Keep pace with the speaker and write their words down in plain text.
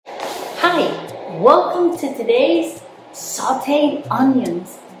Hi, welcome to today's sautéed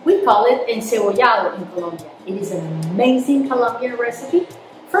onions. We call it Encebollado in Colombia. It is an amazing Colombian recipe.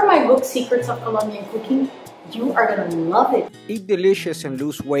 From my book, Secrets of Colombian Cooking, you are going to love it. Eat delicious and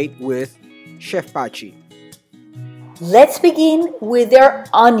lose weight with Chef Pachi. Let's begin with our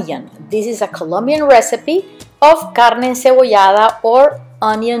onion. This is a Colombian recipe of carne encebollada or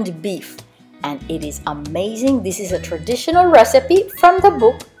onioned beef. And it is amazing. This is a traditional recipe from the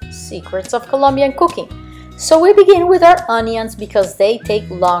book Secrets of Colombian Cooking. So we begin with our onions because they take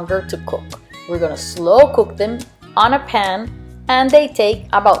longer to cook. We're going to slow cook them on a pan and they take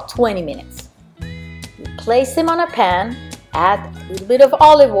about 20 minutes. You place them on a pan, add a little bit of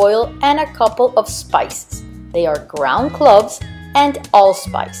olive oil and a couple of spices. They are ground cloves and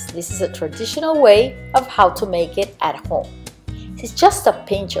allspice. This is a traditional way of how to make it at home. It's just a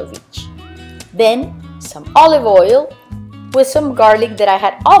pinch of each. Then some olive oil with some garlic that I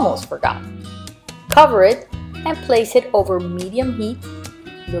had almost forgotten. Cover it and place it over medium heat.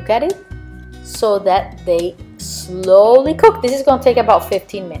 Look at it so that they slowly cook. This is going to take about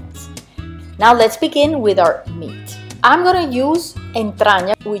 15 minutes. Now let's begin with our meat. I'm going to use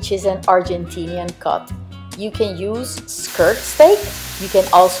entraña, which is an Argentinian cut. You can use skirt steak. You can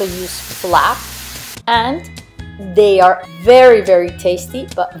also use flap. And they are very, very tasty,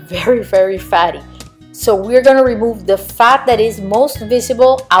 but very, very fatty. So we're going to remove the fat that is most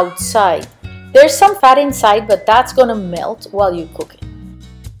visible outside. There's some fat inside, but that's going to melt while you cook it.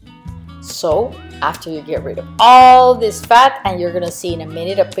 So after you get rid of all this fat, and you're going to see in a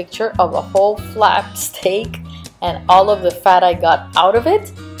minute a picture of a whole flap steak and all of the fat I got out of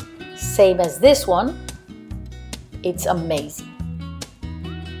it, same as this one, it's amazing.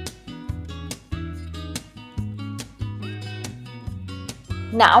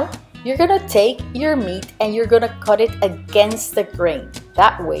 Now, you're going to take your meat and you're going to cut it against the grain.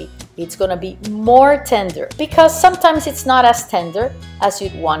 That way, it's going to be more tender because sometimes it's not as tender as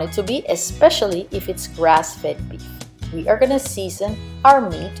you'd want it to be, especially if it's grass-fed beef. We are going to season our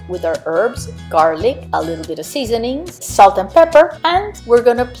meat with our herbs, garlic, a little bit of seasonings, salt and pepper, and we're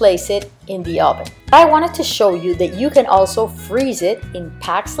going to place it in the oven. I wanted to show you that you can also freeze it in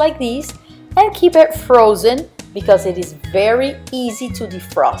packs like these and keep it frozen because it is very easy to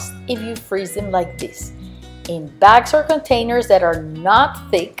defrost if you freeze them like this in bags or containers that are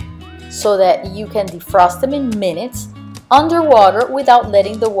not thick so that you can defrost them in minutes underwater without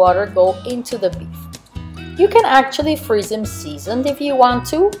letting the water go into the beef. You can actually freeze them seasoned if you want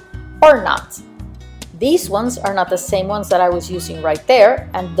to or not. These ones are not the same ones that I was using right there,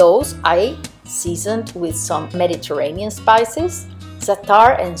 and those I seasoned with some Mediterranean spices,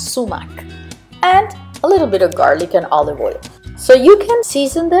 za'atar and sumac, and a little bit of garlic and olive oil. So you can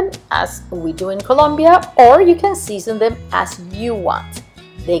season them as we do in Colombia, or you can season them as you want.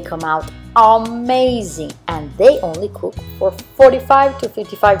 They come out amazing and they only cook for 45 to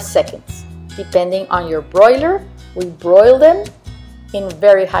 55 seconds. Depending on your broiler, we broil them in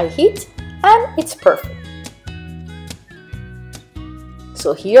very high heat and it's perfect.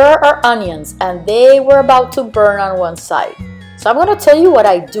 So here are our onions and they were about to burn on one side. So I'm going to tell you what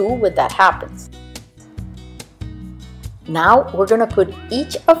I do when that happens. Now we're going to put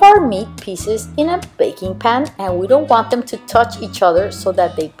each of our meat pieces in a baking pan and we don't want them to touch each other so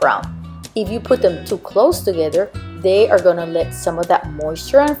that they brown. If you put them too close together, they are going to let some of that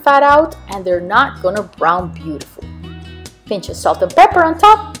moisture and fat out and they're not going to brown beautifully. Pinch of salt and pepper on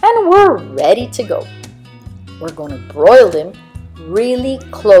top and we're ready to go. We're going to broil them really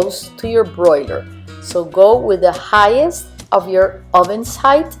close to your broiler. So go with the highest of your oven's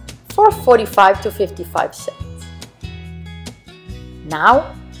height for 45 to 55 seconds.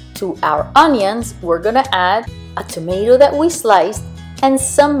 Now, to our onions, we're going to add a tomato that we sliced and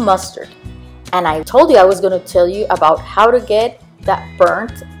some mustard. And I told you I was going to tell you about how to get that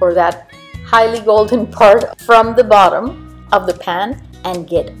burnt or that highly golden part from the bottom of the pan and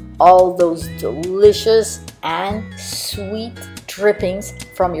get all those delicious and sweet drippings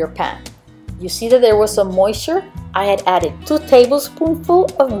from your pan. You see that there was some moisture? I had added 2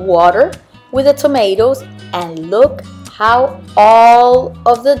 tablespoonfuls of water with the tomatoes and look how all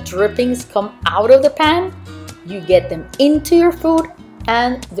of the drippings come out of the pan. You get them into your food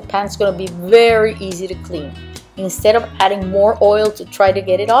and the pan's going to be very easy to clean. Instead of adding more oil to try to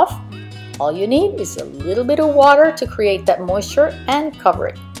get it off, all you need is a little bit of water to create that moisture and cover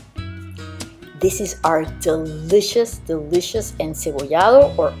it. This is our delicious, delicious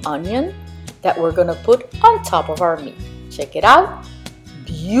encebollado or onion that we're going to put on top of our meat. Check it out.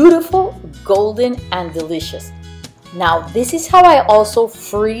 Beautiful, golden, and delicious. Now, this is how I also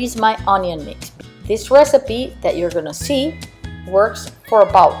freeze my onion mix. This recipe that you're going to see works for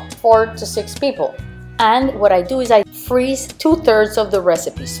about 4 to 6 people. And what I do is I freeze 2/3 of the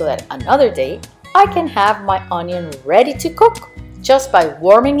recipe so that another day I can have my onion ready to cook just by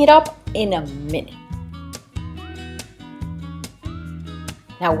warming it up in a minute.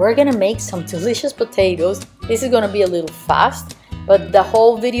 Now we're gonna make some delicious potatoes. This is gonna be a little fast, but the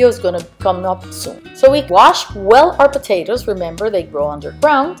whole video is gonna come up soon. So we wash well our potatoes, remember they grow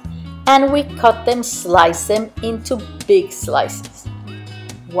underground, and we cut them, slice them into big slices.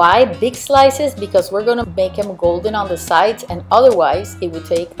 Why big slices? Because we're gonna make them golden on the sides, and otherwise it would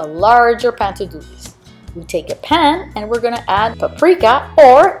take a larger pan to do this. We take a pan and we're gonna add paprika,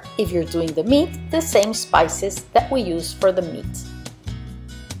 or if you're doing the meat, the same spices that we use for the meat.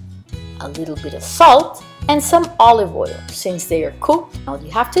 A little bit of salt and some olive oil. Since they are cooked, all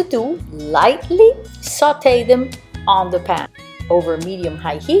you have to do, lightly saute them on the pan over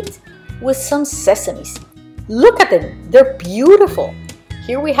medium-high heat with some sesame seeds. Look at them, they're beautiful.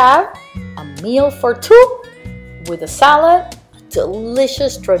 Here we have a meal for 2 with a salad, a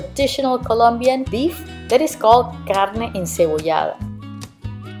delicious traditional Colombian beef that is called carne encebollada.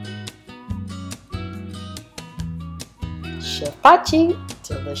 Chef Pachi,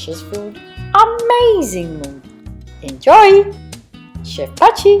 delicious food, amazing mood. Enjoy! Chef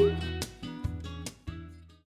Pachi!